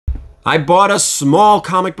I bought a small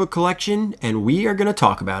comic book collection, and we are going to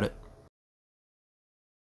talk about it.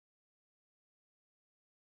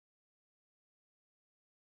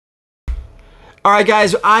 All right,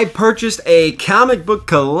 guys, I purchased a comic book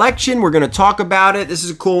collection. We're going to talk about it. This is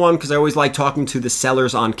a cool one because I always like talking to the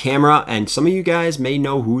sellers on camera, and some of you guys may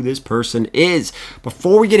know who this person is.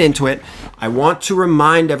 Before we get into it, I want to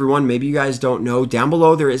remind everyone, maybe you guys don't know, down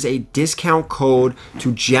below there is a discount code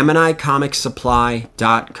to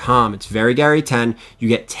GeminiComicSupply.com. It's very Gary 10. You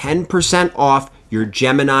get 10% off your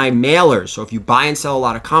Gemini mailers. So if you buy and sell a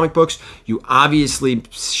lot of comic books, you obviously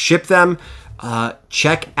ship them.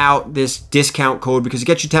 Check out this discount code because it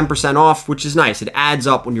gets you 10% off, which is nice. It adds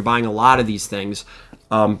up when you're buying a lot of these things.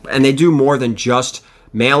 And they do more than just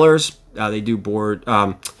mailers. They do board.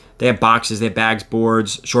 They have boxes, they have bags,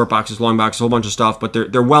 boards, short boxes, long boxes, a whole bunch of stuff. But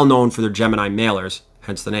they're well known for their Gemini mailers,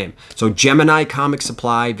 hence the name. So Gemini Comic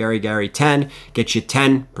Supply, very Gary 10, gets you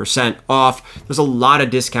 10% off. There's a lot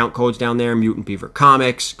of discount codes down there. Mutant Beaver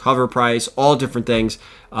Comics, Cover Price, all different things.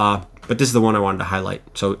 But this is the one I wanted to highlight.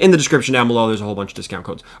 So in the description down below, there's a whole bunch of discount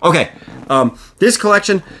codes. Okay, this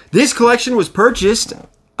collection was purchased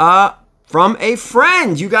from a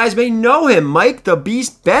friend. You guys may know him, Mike the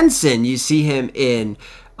Beast Benson. You see him in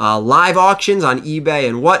live auctions on eBay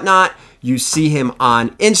and whatnot. You see him on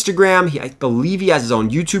Instagram. I believe he has his own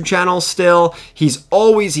YouTube channel still. He's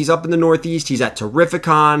up in the Northeast. He's at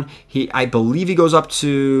Terrificon. I believe he goes up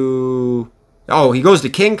to... Oh, he goes to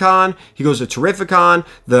King Con, he goes to Terrificon,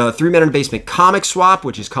 the 3 Men in a Basement comic swap,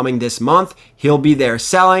 which is coming this month. He'll be there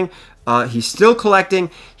selling. He's still collecting.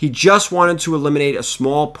 He just wanted to eliminate a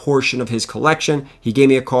small portion of his collection. He gave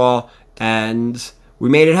me a call, and we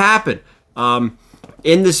made it happen.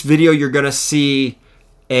 In this video, you're going to see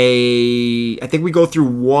I think we go through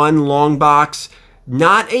one long box.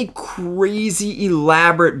 Not a crazy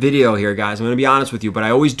elaborate video here, guys. I'm going to be honest with you, but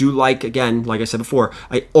I always do like, again, like I said before,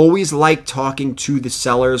 I always like talking to the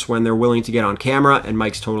sellers when they're willing to get on camera, and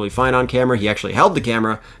Mike's totally fine on camera. He actually held the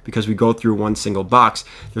camera because we go through one single box.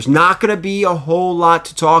 There's not going to be a whole lot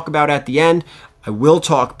to talk about at the end. I will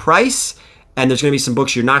talk price, and there's going to be some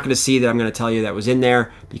books you're not going to see that I'm going to tell you that was in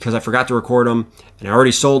there because I forgot to record them, and I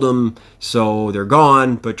already sold them, so they're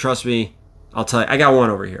gone, but trust me, I'll tell you, I got one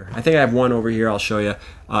over here. I think I have one over here. I'll show you.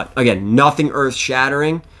 Again, nothing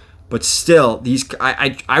earth-shattering, but still, these I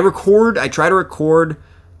try to record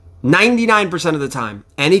 99% of the time.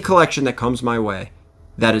 Any collection that comes my way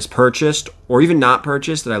that is purchased or even not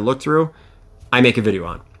purchased that I look through, I make a video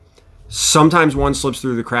on. Sometimes one slips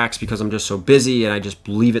through the cracks because I'm just so busy and I just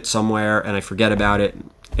leave it somewhere and I forget about it.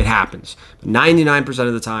 It happens. But 99%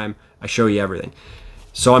 of the time, I show you everything.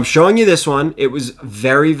 So I'm showing you this one. It was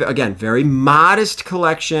very modest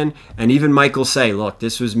collection. And even Mike will say, look,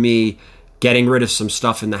 this was me getting rid of some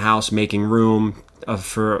stuff in the house, making room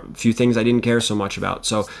for a few things I didn't care so much about.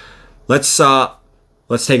 So let's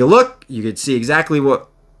take a look. You can see exactly what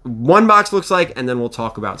one box looks like, and then we'll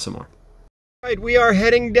talk about some more. All right, we are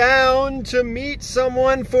heading down to meet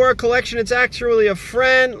someone for a collection. It's actually a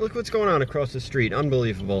friend. Look what's going on across the street.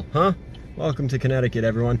 Unbelievable, huh? Welcome to Connecticut,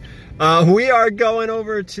 everyone. We are going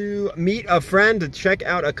over to meet a friend to check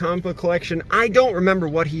out a comic book collection. I don't remember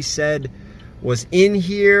what he said was in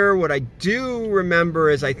here. What I do remember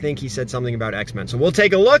is I think he said something about X-Men. So we'll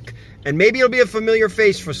take a look, and maybe it'll be a familiar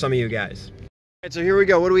face for some of you guys. All right, so here we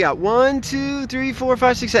go. What do we got? 1, 2, 3, 4,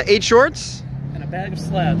 5, 6, 7, 8 shorts. And a bag of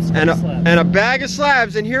slabs. And a bag of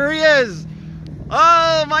slabs. And here he is.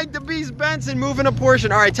 Oh, Mike the Beast Benson moving a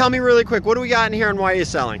portion. All right, tell me really quick. What do we got in here and why are you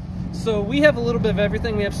selling? So we have a little bit of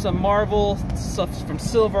everything. We have some Marvel stuff from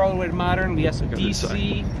Silver all the way to Modern. We have some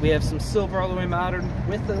DC. We have some Silver all the way to Modern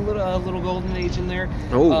with a little Golden Age in there.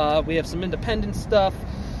 Oh. We have some independent stuff.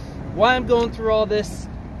 Why I'm going through all this,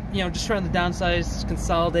 just trying to downsize,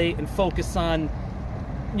 consolidate, and focus on,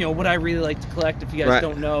 what I really like to collect. If you guys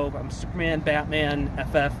don't know, I'm Superman, Batman,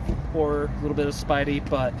 FF, horror, a little bit of Spidey,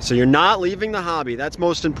 but... So you're not leaving the hobby. That's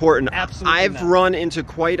most important. Absolutely I've run into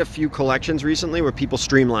quite a few collections recently where people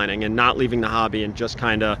streamlining and not leaving the hobby and just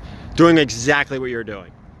kind of doing exactly what you're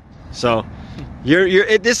doing. So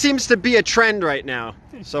this seems to be a trend right now,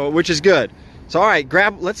 so which is good. So all right,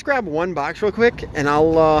 let's grab one box real quick, and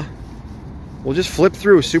we'll just flip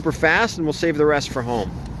through super fast, and we'll save the rest for home.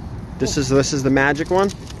 This is the magic one.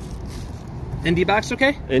 Indie box,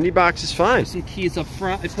 okay? Indie box is fine. There's some keys up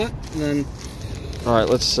front I put, and then... All right,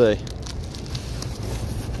 let's see.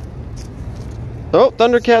 Oh,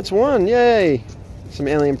 Thundercats 1, yay! Some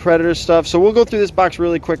Alien Predator stuff. So we'll go through this box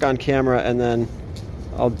really quick on camera, and then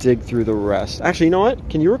I'll dig through the rest. Actually, you know what?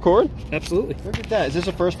 Can you record? Absolutely. Look at that. Is this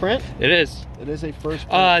a first print? It is. It is a first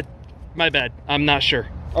print. My bad. I'm not sure.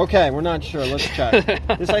 Okay, we're not sure. Let's check.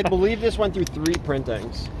 I believe this went through 3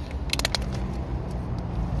 printings.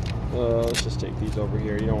 Let's just take these over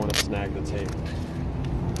here. You don't want to snag the tape.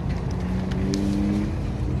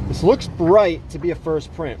 This looks bright to be a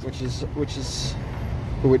first print, which is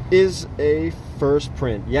it is a first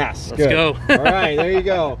print. Yes, let's go. All right, there you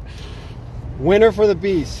go. Winner for the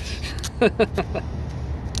beast.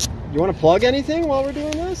 You want to plug anything while we're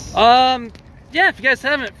doing this? Yeah, if you guys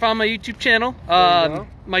haven't, follow my YouTube channel,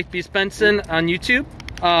 Mike B. Spenson on YouTube.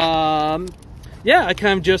 Yeah, I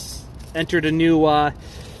kind of just entered a new,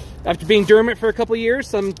 after being dormant for a couple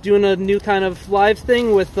years, I'm doing a new kind of live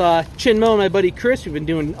thing with Chinmo and my buddy Chris. We've been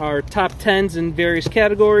doing our top 10s in various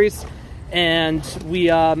categories, and we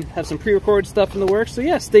have some pre-recorded stuff in the works. So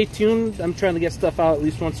yeah, stay tuned. I'm trying to get stuff out at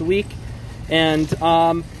least once a week. And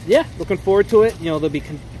yeah, looking forward to it. You know, there'll be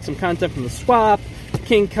some content from the Swap,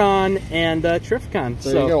 King Con, and Trificon.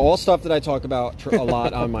 There you go. All stuff that I talk about a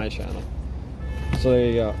lot on my channel. So there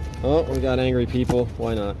you go. Oh, we got angry people.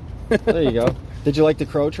 Why not? There you go. Did you like the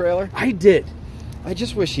Crow trailer? I did. I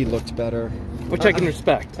just wish he looked better. Which I can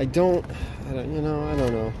respect. I don't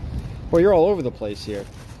know. Well, you're all over the place here.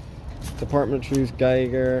 Department of Truth,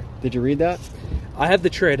 Geiger. Did you read that? I have the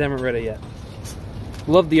trade. I haven't read it yet.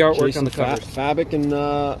 Love the artwork Jason on the covers.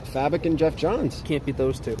 Fabic and Jeff Johns. Can't beat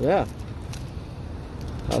those two. Yeah.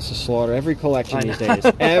 House of Slaughter. Every collection these days.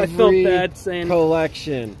 I felt bad saying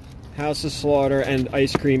collection. House of Slaughter and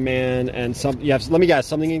Ice Cream Man and some. You have. Let me guess.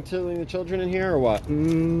 Something including the children in here or what?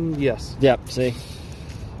 Yes. Yep. See.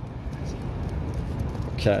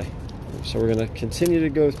 Okay. So we're gonna continue to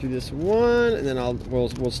go through this one, and then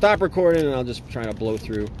we'll stop recording, and I'll just try to blow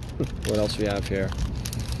through what else we have here.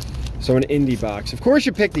 So an indie box. Of course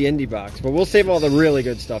you pick the indie box, but we'll save all the really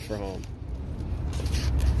good stuff for home.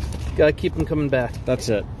 Gotta keep them coming back. That's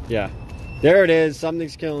it. Yeah. There it is.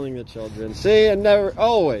 Something's killing the children. See, and never,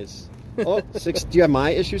 always. Oh, do you have my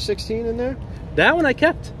issue 16 in there? That one I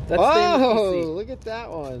kept. That's look at that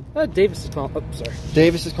one. Davis is calling. Oh, sorry.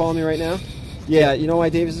 Davis is calling me right now? Yeah, you know why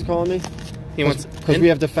Davis is calling me? He wants. Because we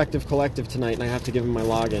have Defective Collective tonight, and I have to give him my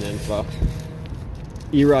login info.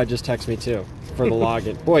 Erod just texted me too for the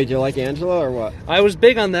login. Boy, do you like Angela or what? I was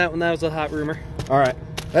big on that when that was a hot rumor. All right,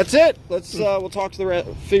 that's it. Let's we'll talk to the rest.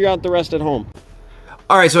 Figure out the rest at home.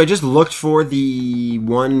 All right, so I just looked for the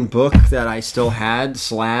one book that I still had,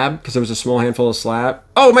 Slab, because there was a small handful of Slab.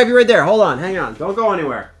 Oh, it might be right there. Hold on, hang on. Don't go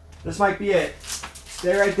anywhere. This might be it.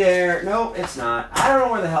 Stay right there. No, it's not. I don't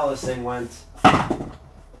know where the hell this thing went.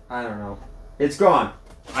 I don't know. It's gone.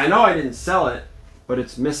 I know I didn't sell it, but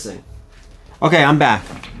it's missing. Okay, I'm back.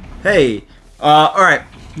 Hey, all right.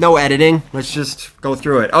 No editing. Let's just go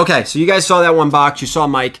through it. Okay, so you guys saw that one box. You saw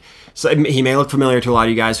Mike. So he may look familiar to a lot of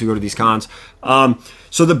you guys who go to these cons.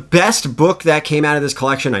 So the best book that came out of this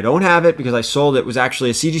collection, I don't have it because I sold it, was actually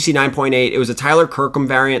a CGC 9.8. It was a Tyler Kirkham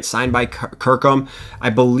variant signed by Kirkham. I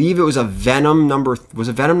believe it was a Venom number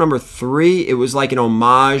 3. It was like an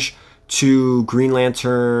homage to Green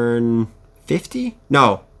Lantern 50?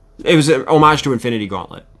 No, it was an homage to Infinity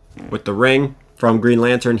Gauntlet with the ring from Green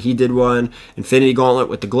Lantern. He did one. Infinity Gauntlet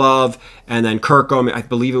with the glove. And then Kirkham, I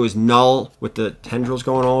believe it was Null with the tendrils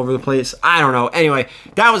going all over the place. I don't know. Anyway,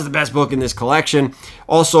 that was the best book in this collection.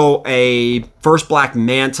 Also, a First Black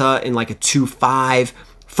Manta in like a 2.5.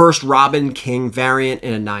 First Robin King variant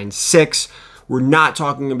in a 9.6. We're not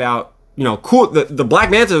talking about, you know, cool. The Black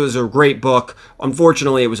Manta was a great book.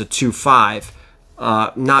 Unfortunately, it was a 2.5.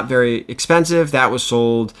 Not very expensive. That was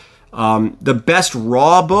sold. The best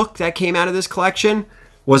raw book that came out of this collection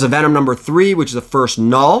was a Venom number 3, which is the first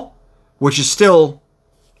Null, which is still,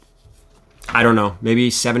 I don't know, maybe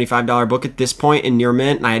 $75 book at this point in near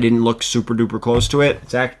mint, and I didn't look super duper close to it.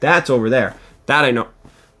 That's over there. That I know. I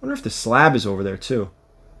wonder if the Slab is over there too.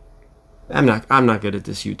 I'm not good at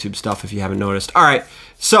this YouTube stuff if you haven't noticed. All right,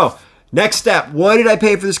 so next step. What did I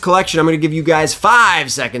pay for this collection? I'm going to give you guys 5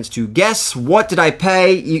 seconds to guess. What did I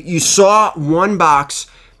pay? You saw one box.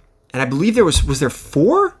 And I believe there was there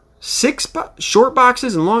 4, 6 short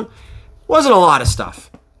boxes and long? Wasn't a lot of stuff.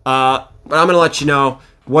 But I'm going to let you know,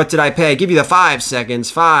 what did I pay? Give you the 5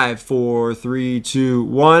 seconds. 5, 4, 3, 2,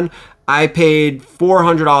 1. I paid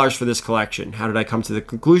 $400 for this collection. How did I come to the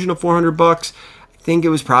conclusion of 400 bucks? I think it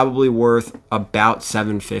was probably worth about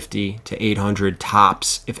 $750 to $800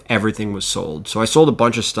 tops if everything was sold. So I sold a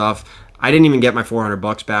bunch of stuff. I didn't even get my 400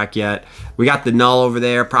 bucks back yet. We got the Null over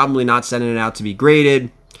there, probably not sending it out to be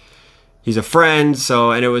graded. He's a friend,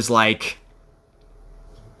 so, and it was like,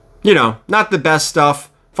 you know, not the best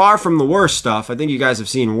stuff. Far from the worst stuff. I think you guys have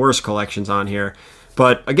seen worse collections on here.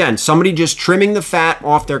 But again, somebody just trimming the fat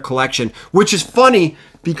off their collection, which is funny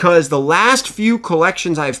because the last few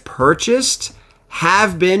collections I've purchased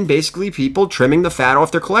have been basically people trimming the fat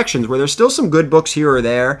off their collections, where there's still some good books here or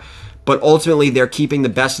there, but ultimately they're keeping the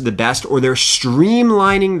best of the best, or they're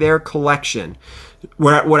streamlining their collection.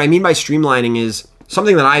 What I mean by streamlining is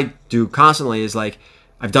something that I do constantly is like,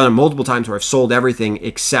 I've done it multiple times where I've sold everything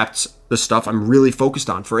except the stuff I'm really focused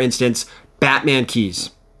on. For instance, Batman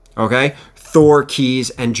keys, okay? Thor keys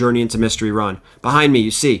and Journey into Mystery Run. Behind me,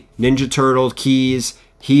 you see Ninja Turtle keys,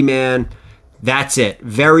 He-Man. That's it.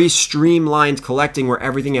 Very streamlined collecting where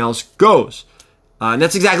everything else goes. And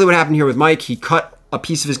that's exactly what happened here with Mike. He cut a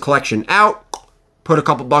piece of his collection out, put a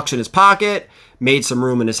couple bucks in his pocket, made some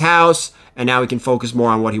room in his house, and now he can focus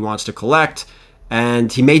more on what he wants to collect.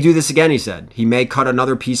 And he may do this again, he said. He may cut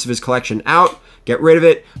another piece of his collection out, get rid of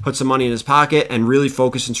it, put some money in his pocket, and really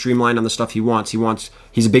focus and streamline on the stuff he wants.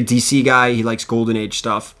 He's a big DC guy. He likes Golden Age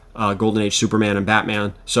stuff, Golden Age Superman and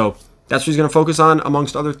Batman. So that's what he's going to focus on,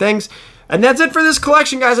 amongst other things. And that's it for this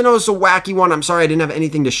collection, guys. I know it's a wacky one. I'm sorry I didn't have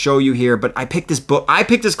anything to show you here, but I picked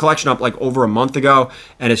this collection up like over a month ago,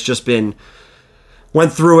 and it's just been,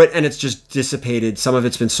 went through it, and it's just dissipated. Some of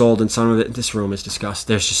it's been sold, and some of it, this room is discussed.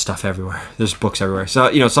 There's just stuff everywhere. There's books everywhere. So,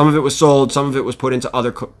 you know, some of it was sold, some of it was put into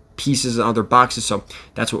other pieces and other boxes, so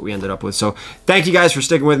that's what we ended up with. So thank you guys for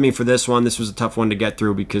sticking with me for this one. This was a tough one to get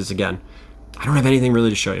through because, again, I don't have anything really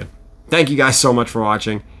to show you. Thank you guys so much for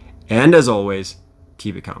watching, and as always,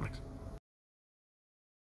 keep it comics.